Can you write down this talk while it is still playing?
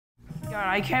God,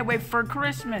 I can't wait for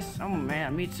Christmas. Oh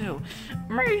man, me too.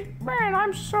 Man,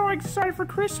 I'm so excited for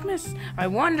Christmas. I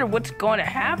wonder what's going to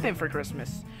happen for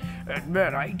Christmas.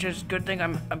 Man, good thing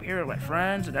I'm here with my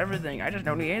friends and everything. I just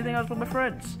don't need anything else with my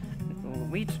friends.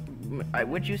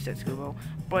 What you said, Scubo.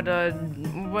 But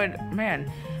man,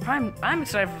 I'm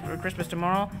excited for Christmas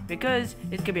tomorrow because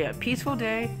it's gonna be a peaceful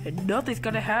day and nothing's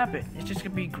gonna happen. It's just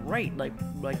gonna be great, like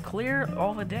clear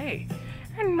all the day.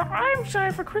 And I'm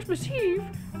excited for Christmas Eve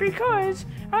because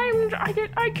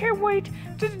I can't wait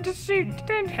to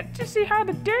see how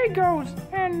the day goes.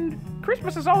 And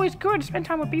Christmas is always good to spend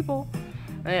time with people.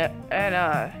 Good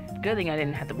thing I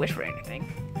didn't have to wish for anything.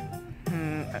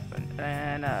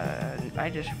 I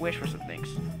just wish for some things.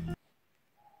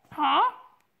 Huh?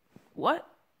 What?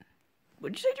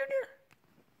 What'd you say, Junior?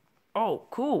 Oh,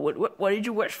 cool. What did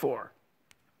you wish for?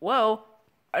 Well,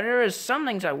 there is some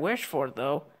things I wish for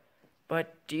though.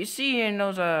 But do you see in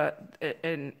those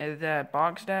in that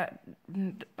box, Dad?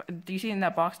 Do you see in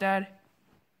that box, Dad?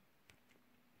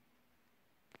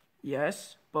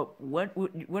 Yes, but what do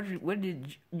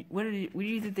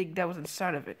you think that was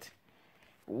inside of it?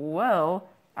 Well,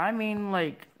 I mean,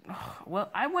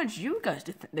 I want you guys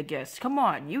to guess. Come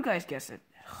on, you guys guess it.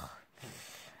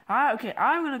 Okay,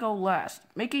 I'm gonna go last.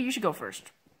 Mickey, you should go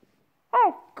first.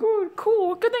 Oh,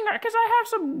 cool. Good thing, because I have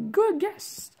some good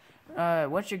guesses.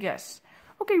 What's your guess?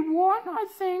 Okay, one, I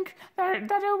think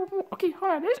okay,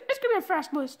 hold on. It's gonna be a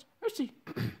fast list. Let's see.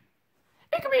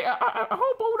 It could be a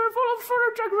whole boulder full of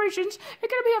further decorations. It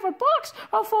could be a box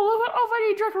full of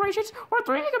any decorations. Or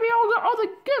three, it could be all the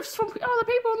gifts from all the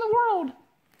people in the world.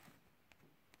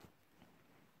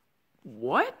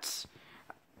 What?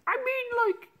 I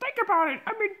mean, think about it.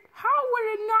 I mean, how would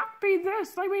it not be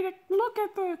this? I mean, look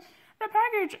at the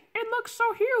package. It looks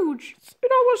so huge.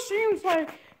 It almost seems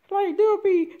like there'll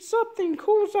be something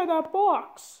cool inside that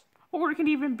box. Or it can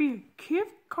even be a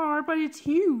gift card, but it's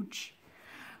huge.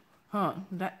 Huh,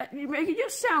 you make it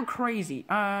just sound crazy.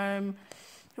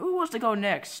 Who wants to go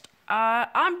next?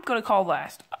 I'm gonna call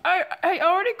last. I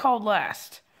already called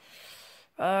last.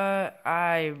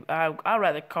 I'd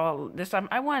rather call this time.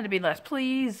 I wanted to be last,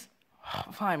 please.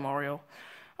 Fine, Mario.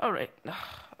 Alright.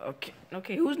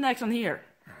 Okay, who's next on here?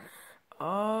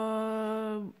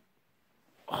 Oh,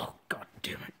 god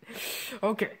damn it.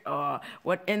 Okay,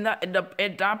 what in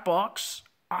that box,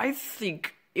 I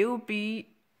think it will be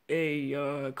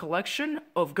a collection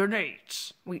of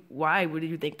grenades. Wait, why would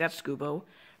you think that, Scubo?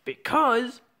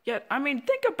 Because, yeah, I mean,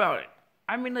 think about it.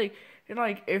 I mean,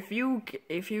 if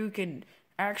you can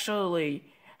actually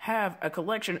have a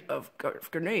collection of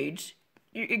grenades,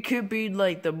 it could be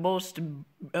the most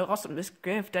awesomest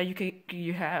gift that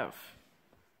you have.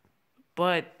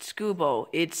 But Scubo,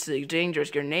 it's a dangerous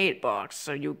grenade box,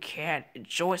 so you can't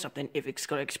enjoy something if it's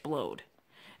gonna explode.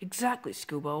 Exactly,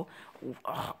 Scubo.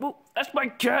 Well, that's my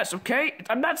guess, okay?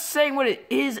 I'm not saying what it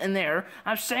is in there.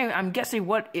 I'm guessing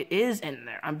what it is in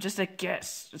there. I'm just a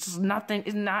guess. It's nothing.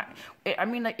 It's not. I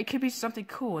mean, it could be something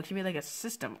cool. It could be a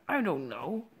system. I don't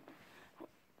know.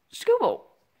 Scubo,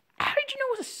 how did you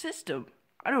know it was a system?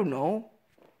 I don't know.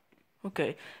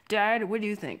 Okay, Dad, what do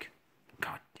you think?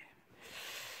 God damn.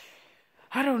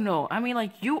 I don't know. I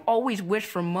mean, you always wish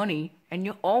for money, and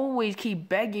you always keep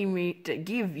begging me to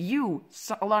give you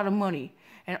a lot of money,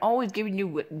 and always giving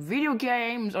you video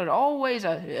games, or always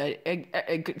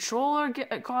a controller,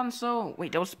 a console.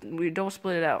 Wait, don't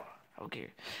split it out. Okay,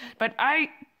 but I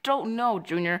don't know,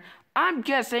 Junior. I'm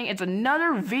guessing it's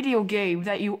another video game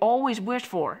that you always wish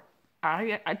for.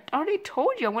 I already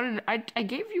told you. I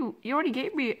gave you. You already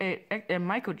gave me a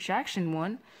Michael Jackson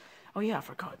one. Oh yeah, I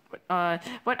forgot.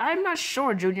 But I'm not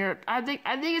sure, Junior. I think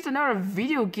it's another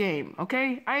video game.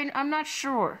 Okay, I'm not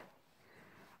sure.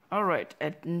 All right,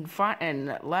 and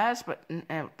last but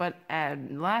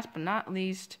not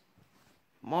least,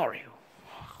 Mario.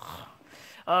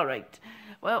 All right.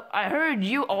 Well, I heard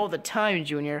you all the time,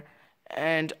 Junior,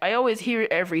 and I always hear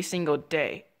it every single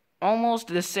day, almost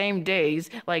the same days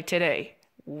like today.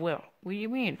 Well, what do you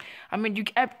mean? I mean, you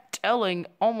kept telling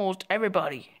almost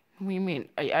everybody. What do you mean?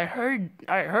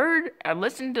 I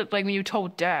listened to when you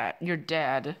told your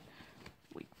dad.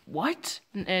 Wait, what?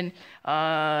 And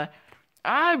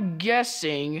I'm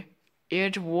guessing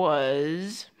it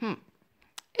was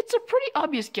it's a pretty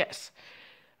obvious guess.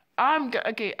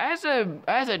 Okay, as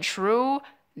a true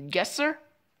guesser,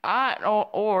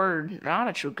 or not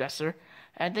a true guesser,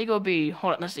 I think it would be,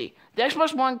 hold on, let's see. The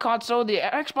Xbox One console, the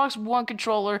Xbox One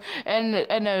controller, and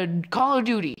a Call of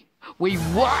Duty. Wait,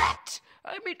 what?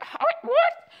 I mean,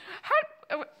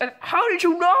 what? How did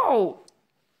you know?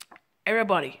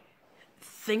 Everybody,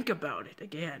 think about it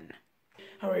again.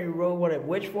 I already wrote what I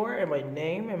wish for, and my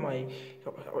name, and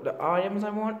the items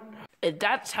I want. And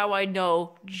that's how I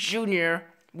know Junior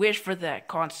wished for that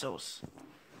consoles.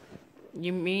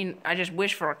 You mean I just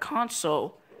wished for a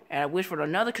console, and I wished for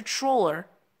another controller,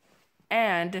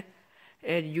 and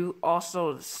you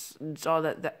also saw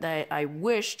that I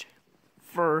wished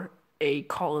for a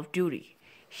Call of Duty.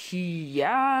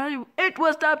 Yeah, it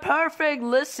was the perfect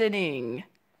listening.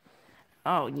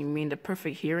 Oh, you mean the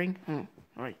perfect hearing?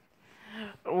 Right.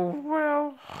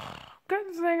 Well,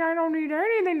 good thing I don't need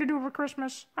anything to do for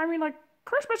Christmas. I mean, like,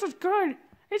 Christmas is good.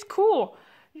 It's cool.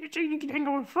 You can hang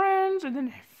out with friends and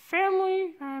then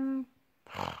family.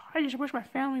 I just wish my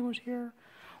family was here.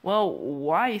 Well,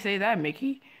 why you say that,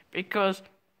 Mickey? Because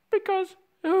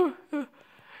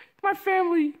my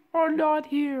family are not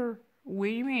here. What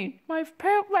do you mean? My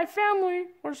family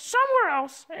was somewhere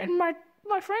else, and my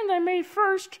friends I made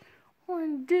first were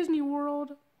in Disney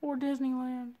World or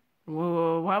Disneyland.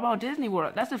 Whoa, how about Disney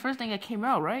World? That's the first thing that came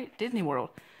out, right? Disney World.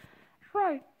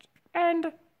 Right.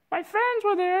 And my friends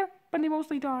were there, but they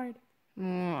mostly died.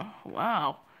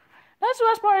 Wow. That's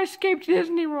why I escaped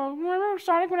Disney World. Remember,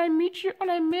 Sonic, when I met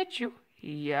you?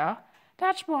 Yeah.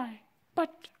 That's why.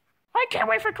 But I can't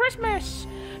wait for Christmas.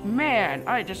 Man,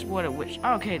 I just want to wish.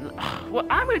 Okay, well,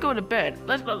 I'm gonna go to bed.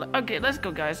 Let's go. Okay, let's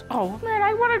go, guys. Oh man,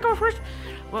 I want to go first.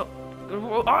 Well,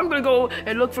 I'm gonna go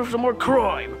and look for some more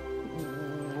crime.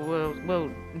 Well,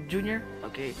 Junior.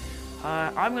 Okay,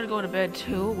 I'm gonna go to bed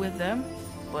too with them,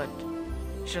 but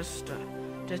just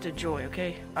enjoy.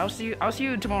 Okay, I'll see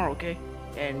you tomorrow. Okay,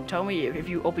 and tell me if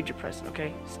you opened your present.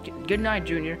 Okay. Good night,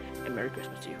 Junior, and Merry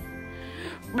Christmas to you.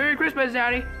 Merry Christmas,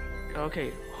 Daddy.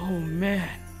 Okay. Oh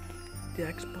man. The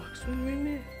Xbox One right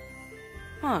there.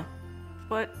 Huh.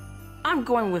 But I'm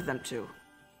going with them too.